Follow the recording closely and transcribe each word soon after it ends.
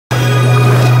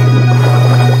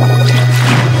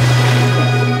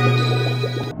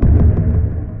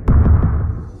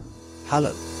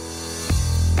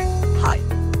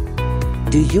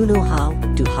Do you know how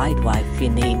to hide Wi-Fi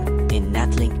name in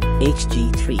Netlink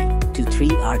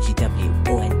HG323RGW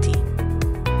ONT?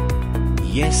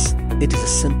 Yes, it is a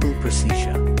simple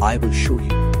procedure. I will show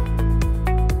you.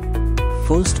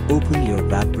 First, open your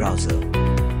web browser.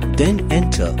 Then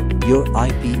enter your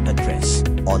IP address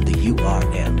on the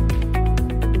URL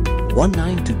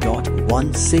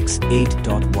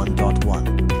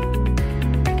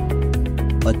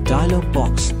 192.168.1.1. A dialog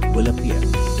box will appear.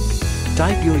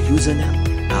 Type your username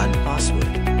and password.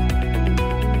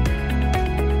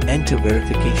 Enter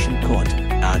verification code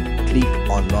and click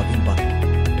on login button.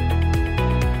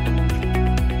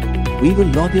 We will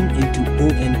log in into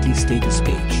ONT status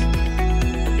page.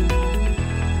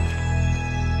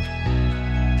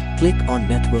 Click on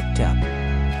Network tab.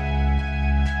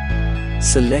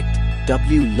 Select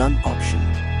WLAN option.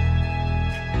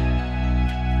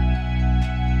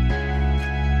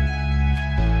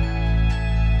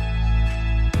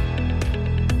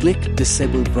 Click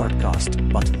Disable Broadcast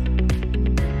button.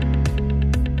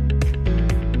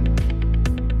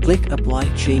 Click Apply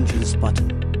Changes button.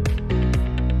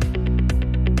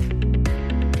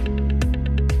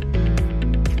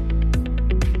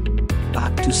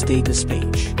 Back to status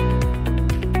page.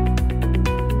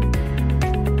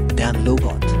 Then log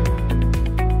out.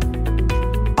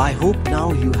 I hope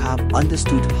now you have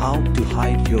understood how to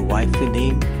hide your Wi-Fi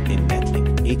name in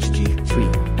Netlink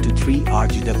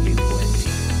HG323RGW ONT.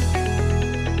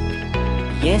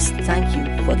 Yes, thank you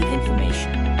for the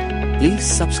information. Please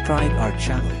subscribe our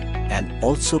channel and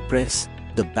also press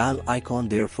the bell icon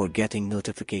there for getting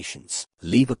notifications.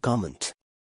 Leave a comment.